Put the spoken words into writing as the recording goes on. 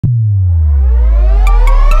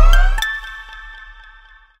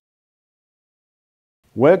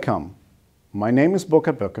Welcome. My name is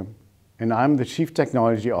Burkhard Boeckem and I'm the Chief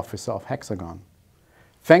Technology Officer of Hexagon.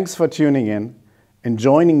 Thanks for tuning in and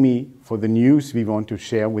joining me for the news we want to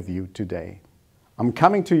share with you today. I'm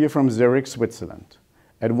coming to you from Zurich, Switzerland,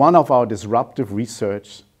 at one of our disruptive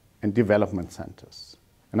research and development centers.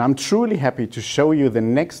 And I'm truly happy to show you the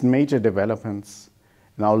next major developments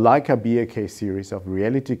in our Leica BLK series of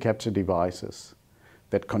reality capture devices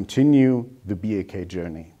that continue the BLK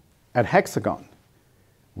journey. At Hexagon,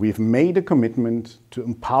 we've made a commitment to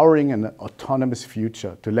empowering an autonomous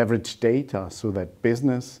future to leverage data so that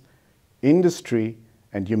business, industry,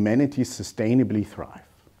 and humanity sustainably thrive.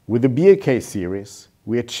 With the BLK series,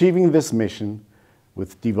 we're achieving this mission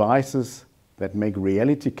with devices that make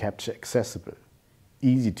reality capture accessible,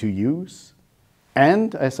 easy to use,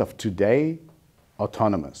 and as of today,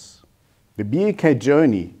 autonomous. The BLK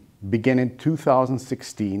journey began in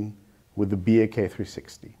 2016 with the BLK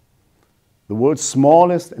 360. The world's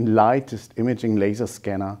smallest and lightest imaging laser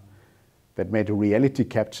scanner that made reality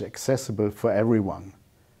capture accessible for everyone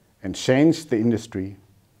and changed the industry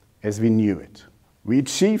as we knew it. We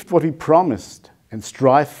achieved what we promised and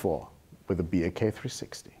strived for with the BLK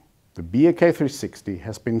 360. The BLK 360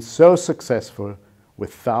 has been so successful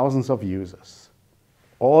with thousands of users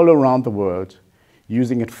all around the world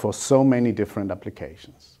using it for so many different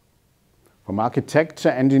applications. From architecture,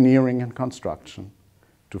 engineering and construction,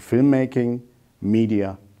 to filmmaking,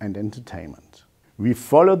 media and entertainment. We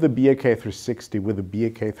followed the BLK 360 with the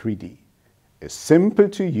BLK 3D, a simple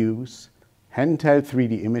to use handheld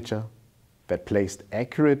 3D imager that placed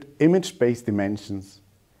accurate image-based dimensions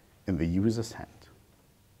in the user's hand.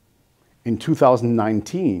 In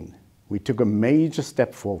 2019, we took a major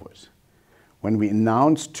step forward when we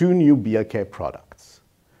announced two new BLK products.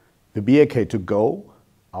 The BLK Go,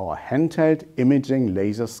 our handheld imaging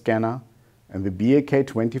laser scanner, and the BLK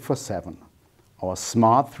 24/7, our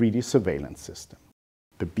smart 3D surveillance system.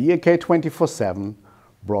 The BLK 24/7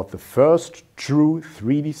 brought the first true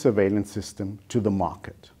 3D surveillance system to the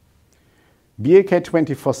market. BLK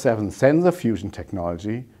 24/7 sensor fusion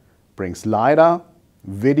technology brings LiDAR,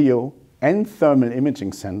 video, and thermal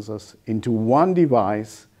imaging sensors into one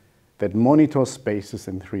device that monitors spaces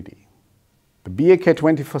in 3D. The BLK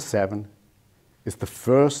 24/7 is the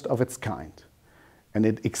first of its kind, and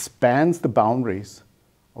it expands the boundaries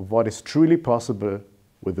of what is truly possible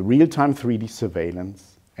with real-time 3D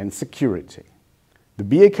surveillance and security. The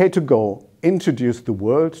BLK Go introduced the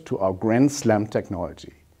world to our Grand Slam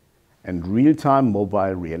technology and real-time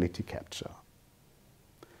mobile reality capture.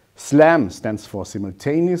 SLAM stands for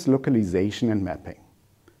simultaneous localization and mapping.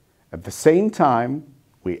 At the same time,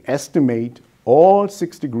 we estimate all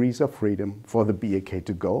 6 degrees of freedom for the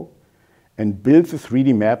BLK Go and build the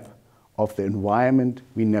 3D map of the environment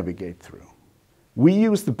we navigate through. We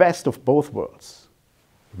use the best of both worlds,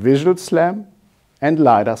 visual SLAM and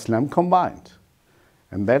LiDAR SLAM combined.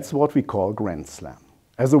 And that's what we call Grand Slam.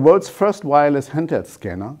 As the world's first wireless handheld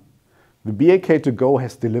scanner, the BLK Go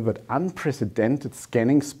has delivered unprecedented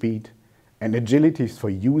scanning speed and agility for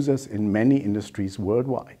users in many industries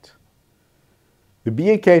worldwide. The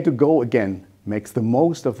BLK Go again makes the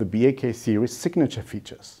most of the BLK series signature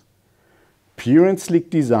features. Pure and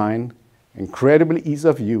sleek design, incredible ease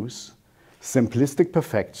of use, simplistic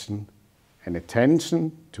perfection, and attention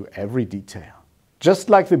to every detail. Just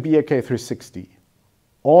like the BLK 360,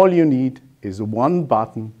 all you need is one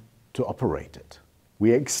button to operate it.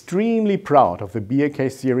 We are extremely proud of the BLK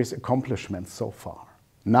series accomplishments so far.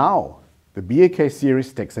 Now, the BLK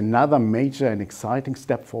series takes another major and exciting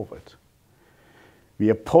step forward. We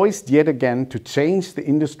are poised yet again to change the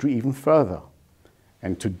industry even further.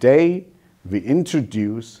 And today, we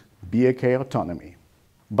introduce BLK Autonomy.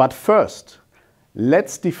 But first,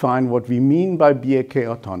 let's define what we mean by BLK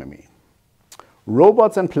Autonomy.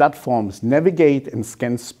 Robots and platforms navigate and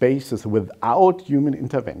scan spaces without human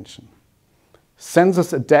intervention.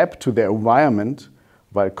 Sensors adapt to their environment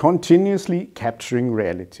while continuously capturing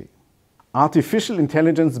reality. Artificial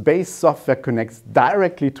intelligence-based software connects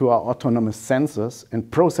directly to our autonomous sensors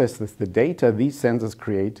and processes the data these sensors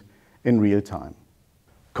create in real time.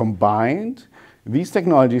 Combined, these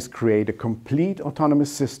technologies create a complete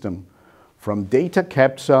autonomous system from data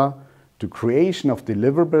capture to creation of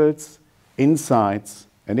deliverables, insights,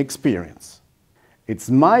 and experience. It's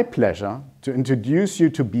my pleasure to introduce you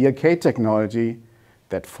to BLK technology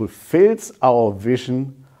that fulfills our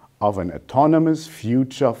vision of an autonomous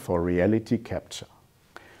future for reality capture.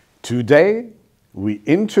 Today, we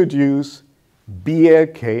introduce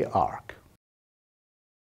BLK ARC.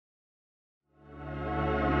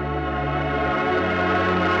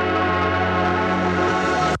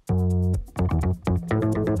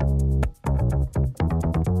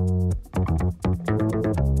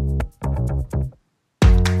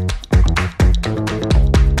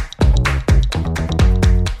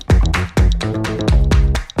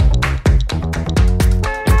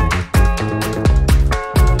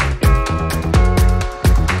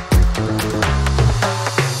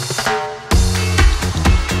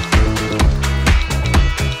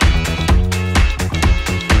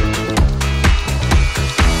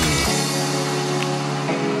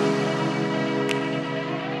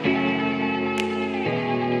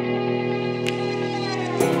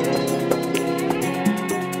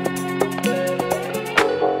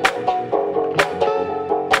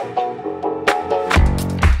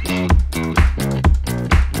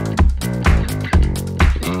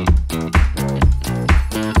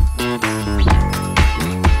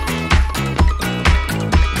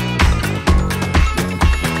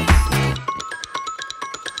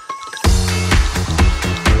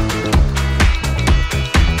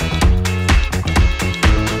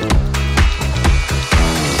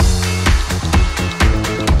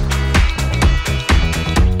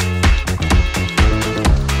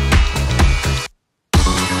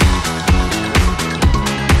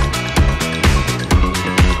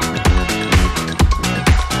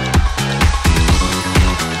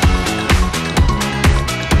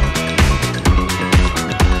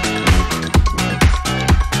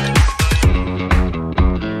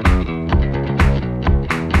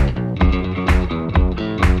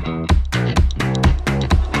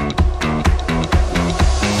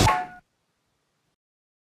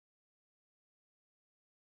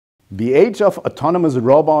 The age of autonomous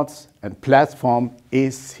robots and platform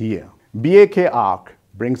is here. BLK ARC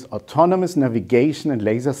brings autonomous navigation and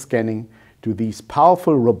laser scanning to these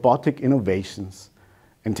powerful robotic innovations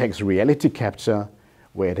and takes reality capture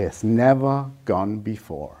where it has never gone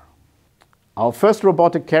before. Our first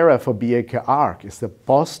robotic carrier for BLK ARC is the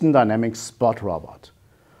Boston Dynamics Spot robot.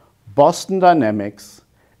 Boston Dynamics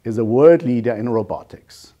is a world leader in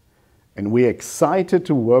robotics, and we're excited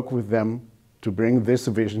to work with them to bring this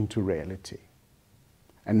vision to reality.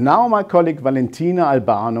 And now my colleague Valentina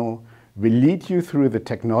Albano will lead you through the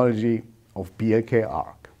technology of BLK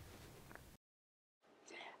ARC.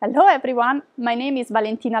 Hello everyone, my name is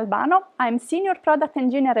Valentina Albano. I'm Senior Product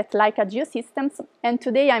Engineer at Leica Geosystems, and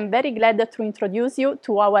today I'm very glad to introduce you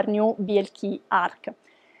to our new BLK ARC.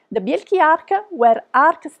 The BLK ARC, where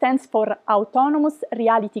ARC stands for Autonomous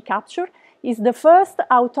Reality Capture, is the first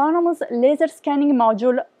autonomous laser scanning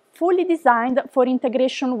module fully designed for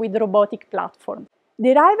integration with robotic platforms.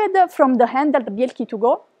 Derived from the handheld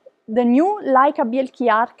BLK2Go, the new Leica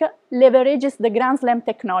BLK ARC leverages the Grand Slam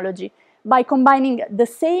technology by combining the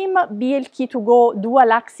same BLK2Go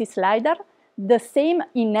dual-axis LiDAR, the same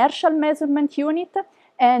inertial measurement unit,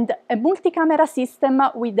 and a multi-camera system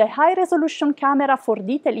with a high-resolution camera for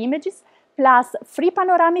detail images, plus 3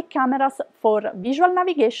 panoramic cameras for visual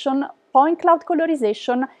navigation, point cloud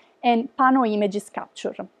colorization, and pano images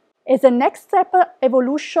capture. As a next step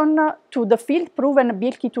evolution to the field-proven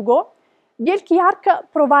BLK2Go, BLK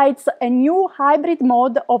ARC provides a new hybrid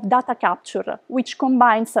mode of data capture, which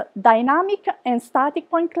combines dynamic and static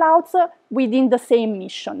point clouds within the same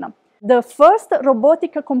mission. The first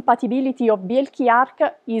robotic compatibility of BLK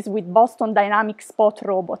ARC is with Boston Dynamics Spot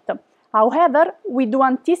robot. However, we do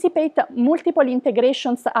anticipate multiple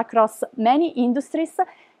integrations across many industries,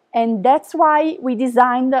 and that's why we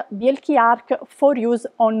designed BLK ARC for use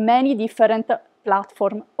on many different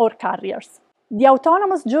platforms or carriers. The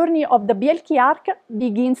autonomous journey of the BLK ARC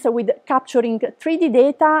begins with capturing 3D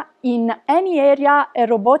data in any area a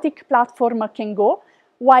robotic platform can go,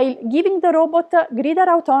 while giving the robot greater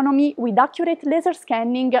autonomy with accurate laser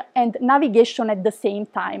scanning and navigation at the same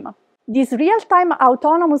time. This real-time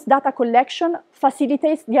autonomous data collection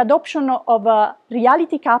facilitates the adoption of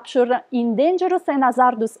reality capture in dangerous and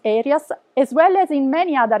hazardous areas, as well as in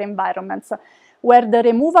many other environments, where the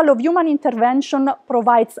removal of human intervention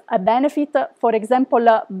provides a benefit, for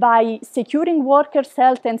example, by securing workers'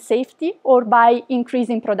 health and safety or by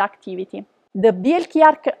increasing productivity. The BLK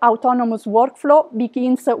ARC autonomous workflow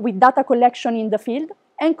begins with data collection in the field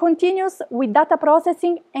and continues with data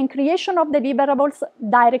processing and creation of deliverables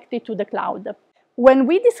directly to the cloud. When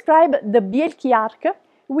we describe the BLK ARC,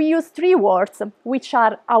 we use 3 words, which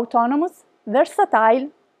are autonomous,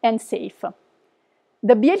 versatile, and safe.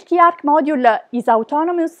 The BLK ARC module is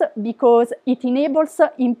autonomous because it enables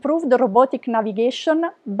improved robotic navigation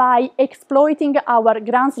by exploiting our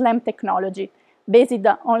Grand Slam technology, based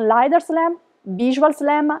on LiDAR SLAM, Visual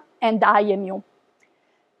SLAM, and IMU.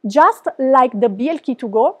 Just like the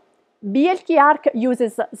BLK2Go, BLK ARC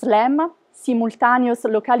uses SLAM, simultaneous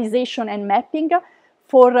localization and mapping,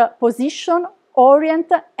 for position,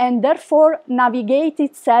 orient, and therefore navigate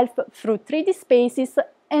itself through 3D spaces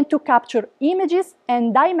and to capture images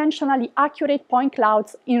and dimensionally accurate point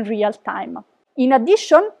clouds in real time. In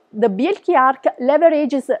addition, the BLK ARC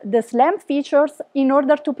leverages the SLAM features in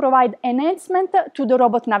order to provide enhancement to the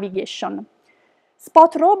robot navigation.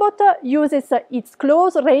 Spot robot uses its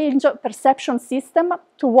close-range perception system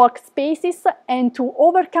to walk spaces and to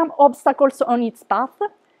overcome obstacles on its path.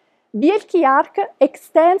 BLK ARC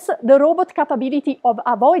extends the robot capability of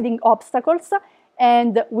avoiding obstacles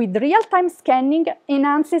and with real-time scanning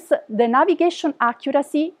enhances the navigation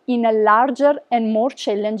accuracy in a larger and more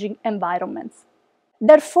challenging environments.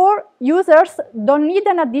 Therefore, users don't need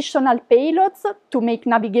an additional payloads to make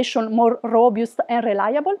navigation more robust and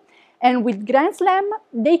reliable, and with Grand Slam,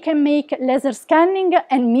 they can make laser scanning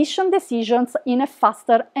and mission decisions in a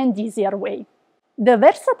faster and easier way. The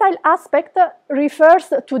versatile aspect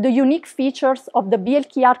refers to the unique features of the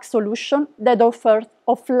BLK ARC solution that offers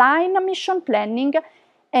offline mission planning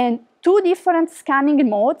and 2 different scanning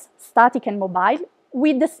modes, static and mobile,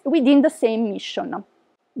 within the same mission.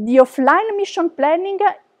 The offline mission planning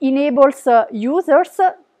enables users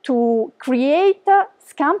to create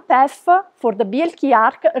scan path for the BLK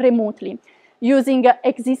ARC remotely, using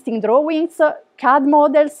existing drawings, CAD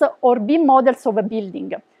models, or BIM models of a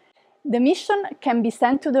building. The mission can be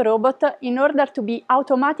sent to the robot in order to be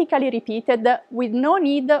automatically repeated with no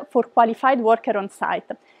need for qualified worker on site,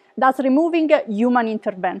 thus removing human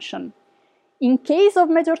intervention. In case of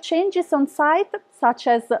major changes on site, such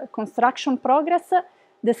as construction progress,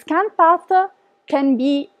 the scan path can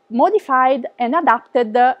be modified and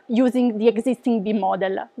adapted using the existing BIM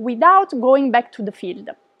model without going back to the field.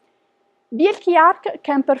 BLK ARC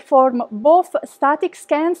can perform both static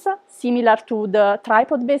scans, similar to the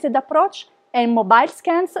tripod-based approach, and mobile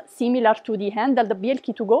scans, similar to the handheld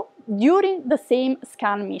BLK2Go, during the same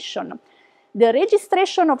scan mission. The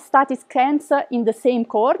registration of static scans in the same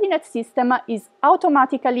coordinate system is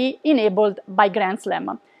automatically enabled by Grand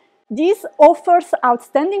Slam. This offers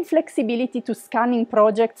outstanding flexibility to scanning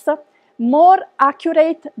projects, more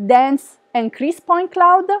accurate, dense, and crisp point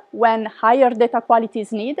cloud when higher data quality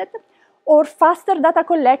is needed, or faster data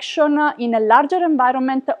collection in a larger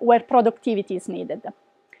environment where productivity is needed.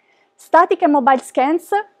 Static and mobile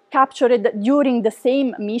scans captured during the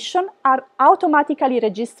same mission are automatically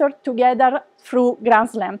registered together through Grand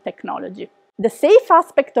Slam technology. The safe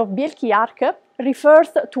aspect of BLK ARC refers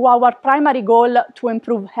to our primary goal to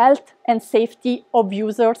improve health and safety of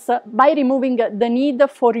users by removing the need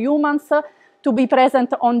for humans to be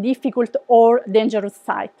present on difficult or dangerous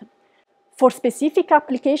sites. For specific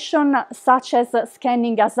applications such as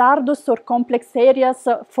scanning hazardous or complex areas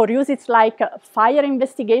for uses like fire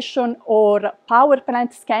investigation or power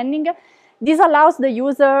plant scanning, this allows the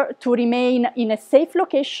user to remain in a safe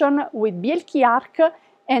location with BLK ARC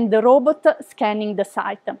and the robot scanning the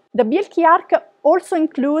site. The BLK ARC also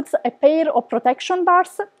includes a pair of protection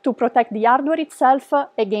bars to protect the hardware itself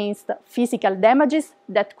against physical damages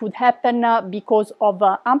that could happen because of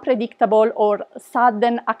unpredictable or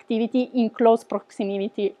sudden activity in close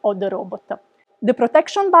proximity of the robot. The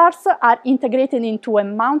protection bars are integrated into a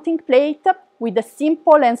mounting plate with a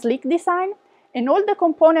simple and sleek design, and all the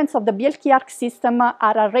components of the BLK ARC system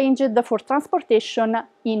are arranged for transportation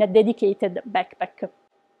in a dedicated backpack.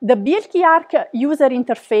 The BLK ARC user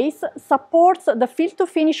interface supports the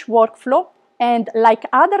field-to-finish workflow and, like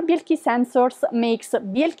other BLK sensors, makes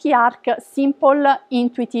BLK ARC simple,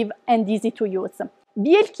 intuitive, and easy to use.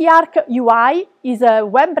 BLK ARC UI is a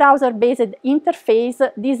web browser-based interface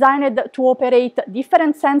designed to operate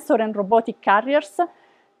different sensor and robotic carriers,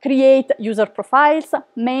 create user profiles,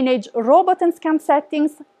 manage robot and scan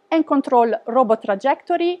settings, and control robot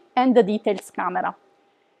trajectory and the details camera.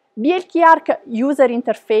 BLK ARC user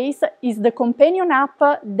interface is the companion app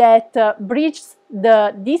that bridges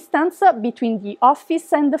the distance between the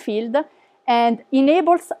office and the field and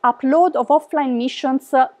enables upload of offline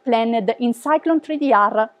missions planned in Cyclone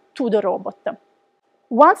 3DR to the robot.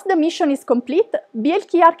 Once the mission is complete,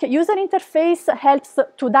 BLK ARC user interface helps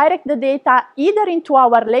to direct the data either into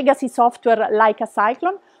our legacy software like a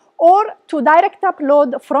Cyclone or to direct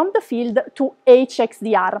upload from the field to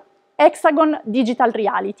HXDR, Hexagon Digital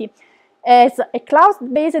Reality. As a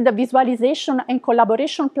cloud-based visualization and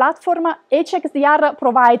collaboration platform, HXDR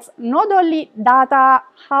provides not only data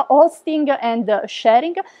hosting and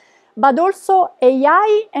sharing, but also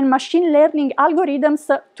AI and machine learning algorithms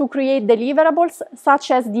to create deliverables such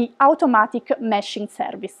as the automatic meshing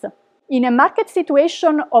service. In a market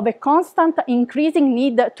situation of a constant increasing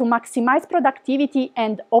need to maximize productivity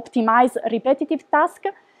and optimize repetitive tasks,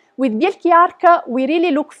 with BLK ARC, we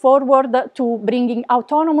really look forward to bringing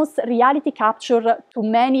autonomous reality capture to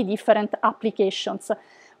many different applications,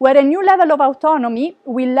 where a new level of autonomy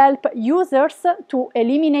will help users to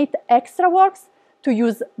eliminate extra works, to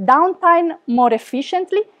use downtime more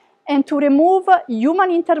efficiently, and to remove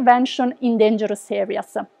human intervention in dangerous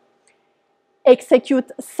areas.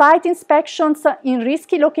 Execute site inspections in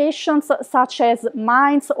risky locations such as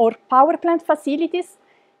mines or power plant facilities,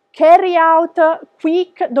 carry out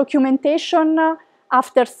quick documentation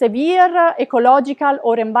after severe ecological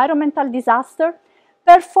or environmental disaster,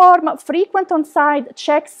 perform frequent on-site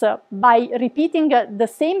checks by repeating the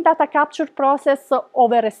same data capture process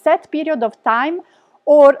over a set period of time,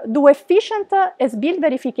 or do efficient as-built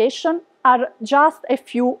verification are just a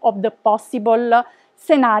few of the possible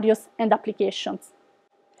scenarios and applications.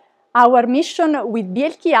 Our mission with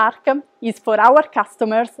BLK ARC is for our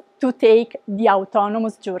customers to take the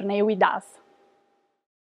autonomous journey with us.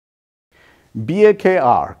 BLK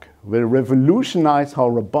ARC will revolutionize how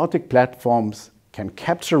robotic platforms can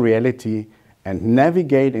capture reality and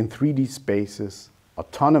navigate in 3D spaces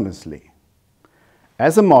autonomously.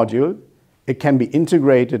 As a module, it can be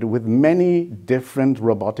integrated with many different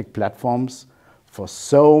robotic platforms for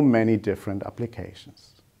so many different applications.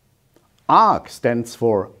 ARC stands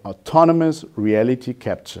for Autonomous Reality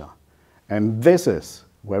Capture, and this is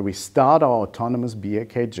where we start our autonomous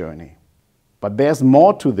BLK journey. But there's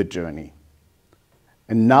more to the journey.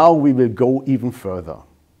 And now we will go even further.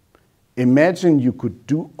 Imagine you could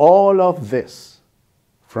do all of this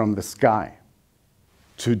from the sky.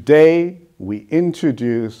 Today, we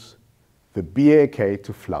introduce the BLK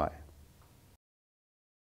to fly.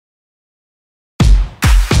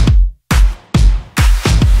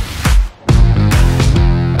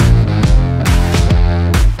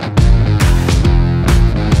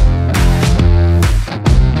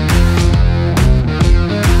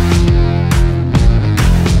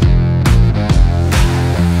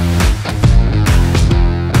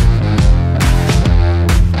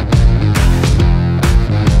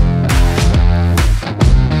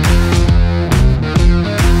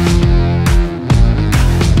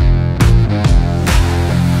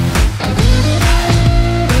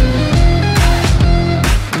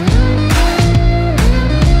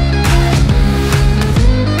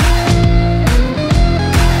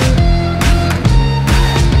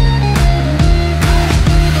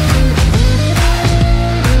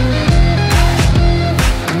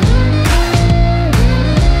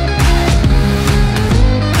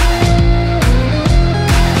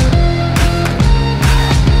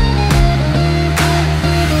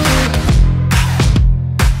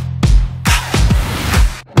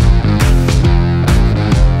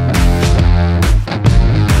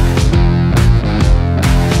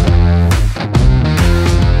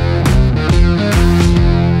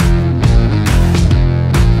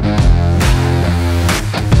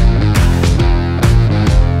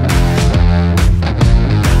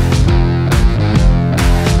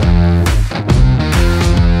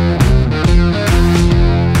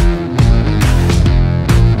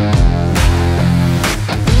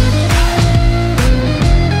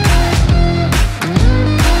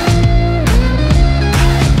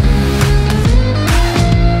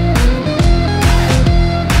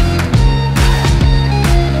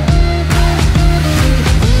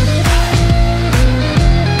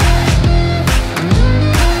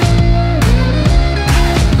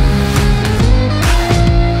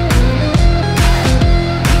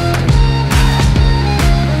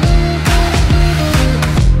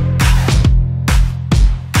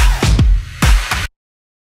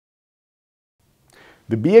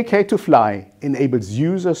 The BLK to Fly enables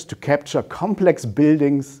users to capture complex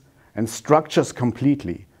buildings and structures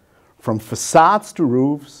completely, from facades to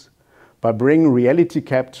roofs, by bringing reality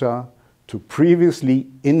capture to previously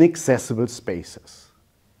inaccessible spaces.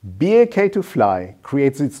 BLK to Fly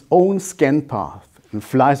creates its own scan path and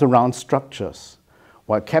flies around structures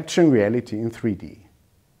while capturing reality in 3D.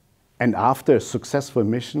 And after a successful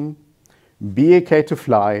mission, BLK to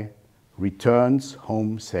Fly returns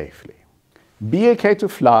home safely. BLK to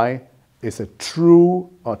Fly is a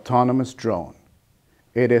true autonomous drone.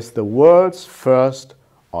 It is the world's first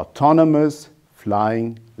autonomous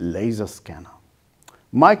flying laser scanner.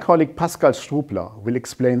 My colleague Pascal Strupler will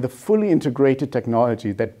explain the fully integrated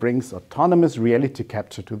technology that brings autonomous reality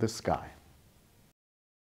capture to the sky.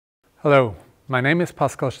 Hello, my name is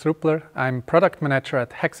Pascal Strupler. I'm product manager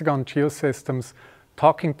at Hexagon Geosystems,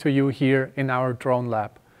 talking to you here in our drone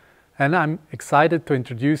lab. And I'm excited to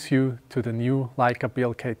introduce you to the new Leica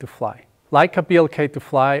BLK to Fly. Leica BLK to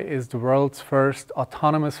Fly is the world's first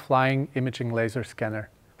autonomous flying imaging laser scanner.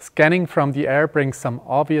 Scanning from the air brings some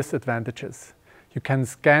obvious advantages. You can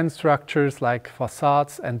scan structures like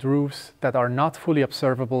facades and roofs that are not fully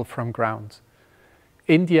observable from ground.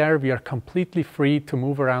 In the air, we are completely free to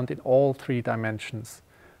move around in all 3 dimensions,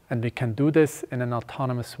 and we can do this in an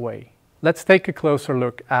autonomous way. Let's take a closer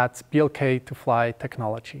look at BLK to Fly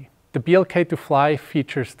technology. The BLK to Fly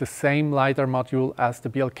features the same LiDAR module as the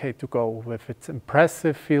BLK to Go, with its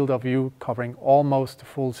impressive field of view covering almost the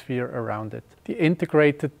full sphere around it. The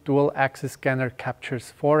integrated dual-axis scanner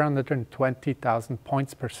captures 420,000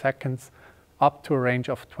 points per second, up to a range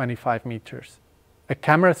of 25 meters. A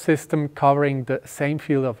camera system covering the same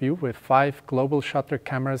field of view with 5 global shutter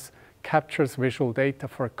cameras captures visual data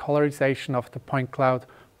for colorization of the point cloud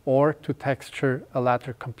or to texture a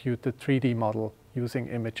later computed 3D model using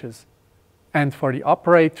images. And for the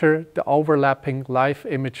operator, the overlapping live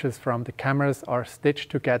images from the cameras are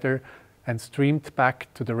stitched together and streamed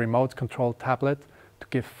back to the remote control tablet to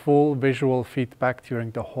give full visual feedback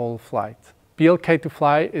during the whole flight. BLK to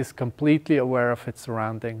Fly is completely aware of its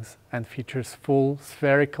surroundings and features full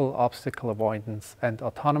spherical obstacle avoidance and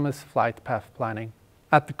autonomous flight path planning.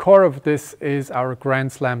 At the core of this is our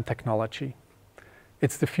Grand SLAM technology.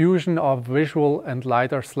 It's the fusion of visual and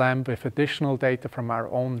LiDAR SLAM with additional data from our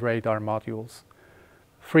own radar modules.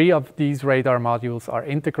 3 of these radar modules are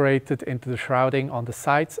integrated into the shrouding on the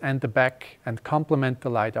sides and the back and complement the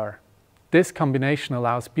LiDAR. This combination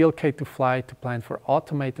allows BLK to Fly to plan for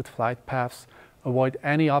automated flight paths, avoid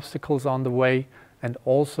any obstacles on the way, and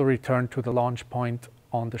also return to the launch point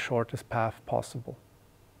on the shortest path possible.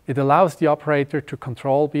 It allows the operator to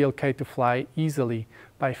control BLK to Fly easily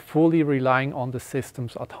by fully relying on the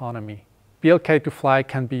system's autonomy. BLK to Fly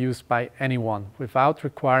can be used by anyone without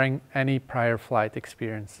requiring any prior flight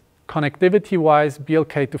experience. Connectivity-wise,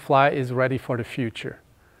 BLK to Fly is ready for the future.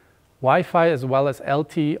 Wi-Fi as well as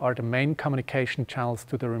LTE are the main communication channels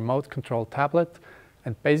to the remote control tablet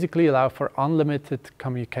and basically allow for unlimited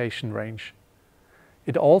communication range.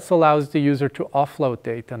 It also allows the user to offload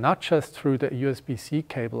data, not just through the USB-C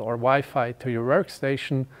cable or Wi-Fi to your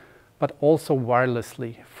workstation, but also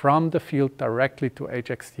wirelessly from the field directly to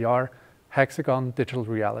HXDR, Hexagon Digital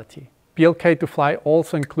Reality. BLK to Fly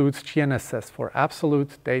also includes GNSS for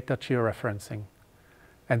absolute data georeferencing.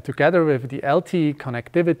 And together with the LTE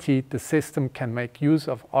connectivity, the system can make use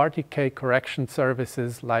of RTK correction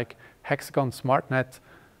services like Hexagon SmartNet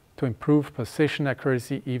to improve position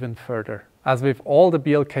accuracy even further. As with all the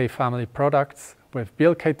BLK family products, with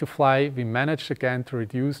BLK to Fly, we managed again to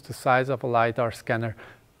reduce the size of a LiDAR scanner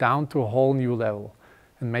down to a whole new level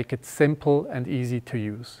and make it simple and easy to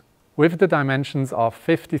use. With the dimensions of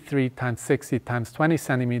 53 × 60 × 20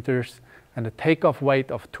 centimeters and a takeoff weight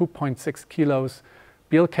of 2.6 kilos,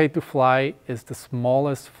 BLK to Fly is the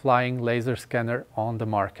smallest flying laser scanner on the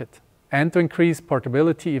market. And to increase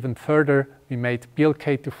portability even further, we made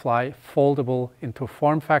BLK to Fly foldable into a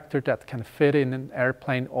form factor that can fit in an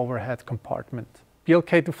airplane overhead compartment.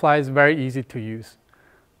 BLK to Fly is very easy to use.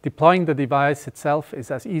 Deploying the device itself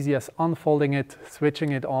is as easy as unfolding it,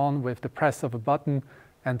 switching it on with the press of a button,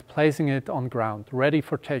 and placing it on ground, ready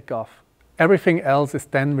for takeoff. Everything else is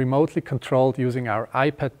then remotely controlled using our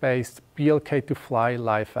iPad-based BLK to Fly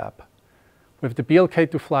Live app. With the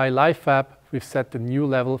BLK to Fly Live app, we've set the new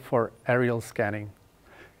level for aerial scanning.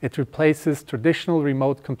 It replaces traditional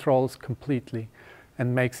remote controls completely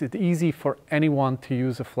and makes it easy for anyone to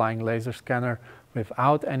use a flying laser scanner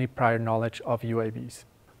without any prior knowledge of UAVs.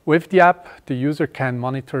 With the app, the user can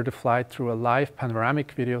monitor the flight through a live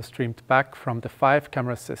panoramic video streamed back from the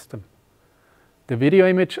 5-camera system. The video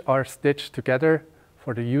images are stitched together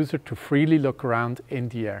for the user to freely look around in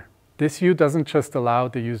the air. This view doesn't just allow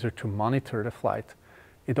the user to monitor the flight,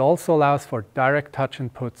 it also allows for direct touch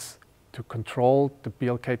inputs to control the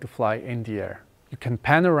BLK to fly in the air. You can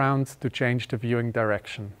pan around to change the viewing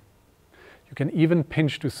direction. You can even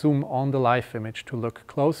pinch to zoom on the live image to look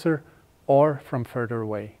closer or from further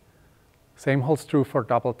away. Same holds true for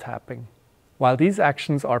double tapping. While these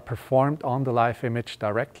actions are performed on the live image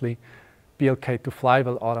directly, BLK to fly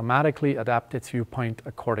will automatically adapt its viewpoint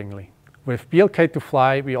accordingly. With BLK to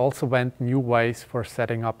fly, we also went new ways for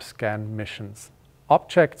setting up scan missions.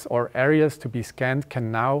 Objects or areas to be scanned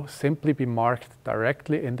can now simply be marked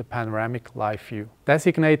directly in the panoramic live view.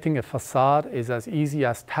 Designating a facade is as easy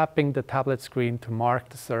as tapping the tablet screen to mark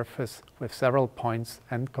the surface with several points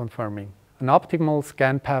and confirming. An optimal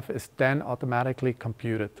scan path is then automatically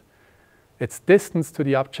computed. Its distance to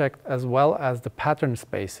the object as well as the pattern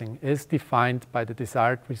spacing is defined by the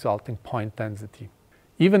desired resulting point density.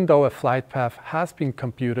 Even though a flight path has been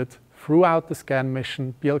computed, throughout the scan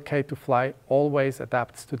mission, BLK to fly always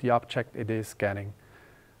adapts to the object it is scanning.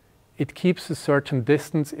 It keeps a certain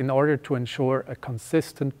distance in order to ensure a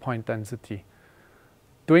consistent point density.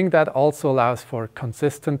 Doing that also allows for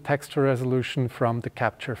consistent texture resolution from the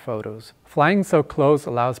capture photos. Flying so close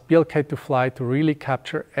allows BLK to fly to really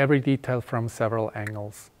capture every detail from several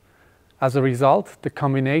angles. As a result, the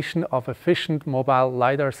combination of efficient mobile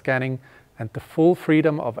LiDAR scanning and the full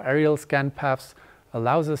freedom of aerial scan paths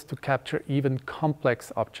allows us to capture even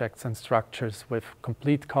complex objects and structures with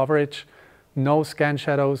complete coverage, no scan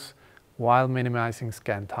shadows, while minimizing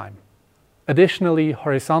scan time. Additionally,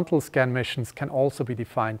 horizontal scan missions can also be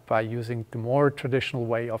defined by using the more traditional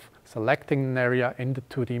way of selecting an area in the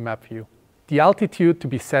 2D map view. The altitude to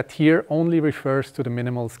be set here only refers to the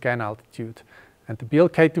minimal scan altitude, and the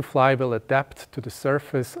BLK to fly will adapt to the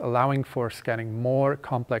surface, allowing for scanning more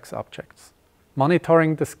complex objects.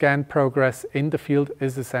 Monitoring the scan progress in the field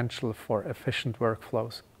is essential for efficient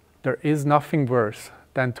workflows. There is nothing worse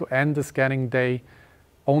than to end the scanning day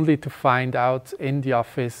only to find out in the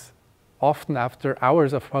office, often after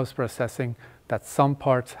hours of post-processing, that some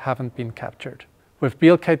parts haven't been captured. With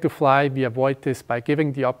BLK to fly, we avoid this by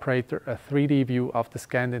giving the operator a 3D view of the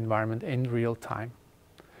scanned environment in real time.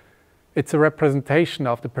 It's a representation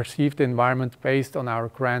of the perceived environment based on our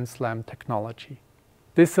Grand Slam technology.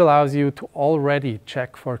 This allows you to already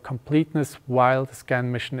check for completeness while the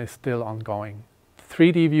scan mission is still ongoing. The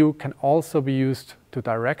 3D view can also be used to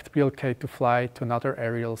direct BLK to fly to another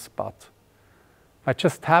aerial spot. By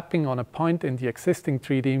just tapping on a point in the existing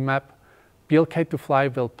 3D map, BLK to fly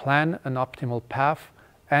will plan an optimal path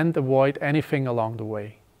and avoid anything along the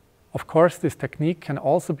way. Of course, this technique can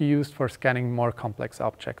also be used for scanning more complex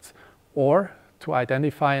objects, or to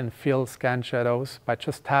identify and fill scan shadows by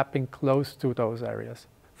just tapping close to those areas.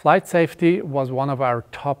 Flight safety was one of our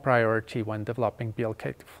top priority when developing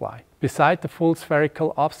BLK to fly. Beside the full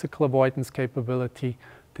spherical obstacle avoidance capability,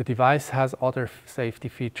 the device has other safety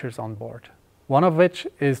features on board. One of which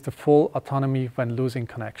is the full autonomy when losing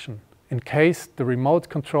connection. In case the remote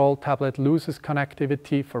control tablet loses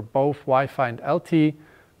connectivity for both Wi-Fi and LTE,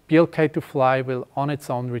 BLK to fly will on its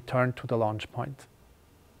own return to the launch point.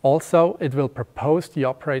 Also, it will propose the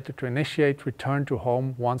operator to initiate return to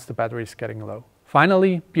home once the battery is getting low.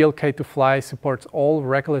 Finally, BLK to fly supports all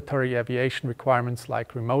regulatory aviation requirements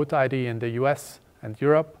like remote ID in the US and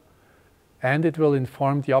Europe, and it will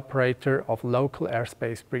inform the operator of local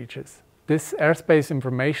airspace breaches. This airspace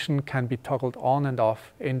information can be toggled on and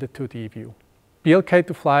off in the 2D view. BLK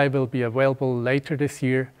to fly will be available later this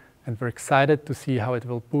year, and we're excited to see how it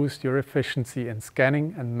will boost your efficiency in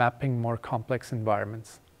scanning and mapping more complex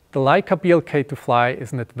environments. The Leica BLK to fly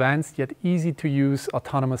is an advanced yet easy to use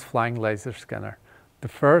autonomous flying laser scanner, the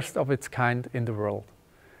first of its kind in the world.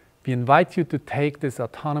 We invite you to take this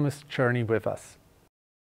autonomous journey with us.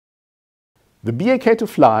 The BLK to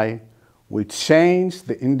fly will change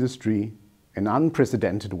the industry in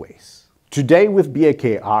unprecedented ways. Today with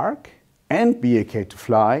BLK ARC and BLK to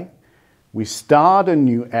fly, we start a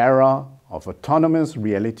new era of autonomous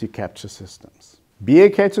reality capture systems.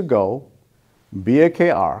 BLK to go,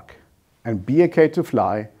 BLK ARC and BLK to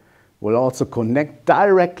fly will also connect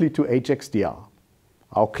directly to HXDR,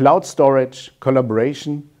 our cloud storage,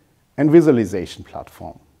 collaboration and visualization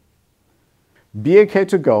platform. BLK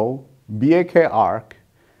to go, BLK ARC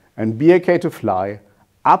and BLK to fly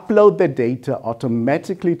upload their data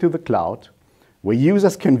automatically to the cloud, where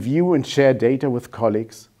users can view and share data with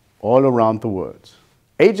colleagues all around the world.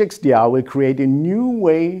 HXDR will create a new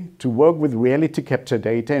way to work with reality capture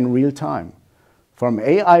data in real time, from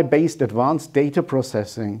AI-based advanced data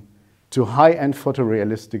processing to high-end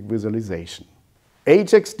photorealistic visualization.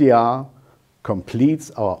 HXDR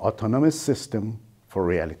completes our autonomous system for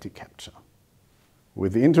reality capture.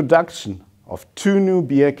 With the introduction of two new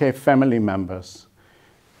BLK family members,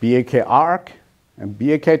 BLK ARC and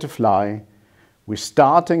BLK to Fly, we're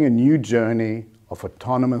starting a new journey of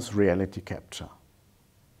autonomous reality capture.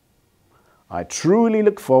 I truly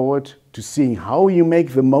look forward to seeing how you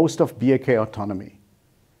make the most of BLK autonomy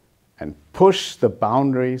and push the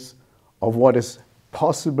boundaries of what is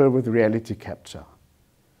possible with reality capture.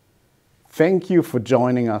 Thank you for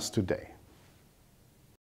joining us today.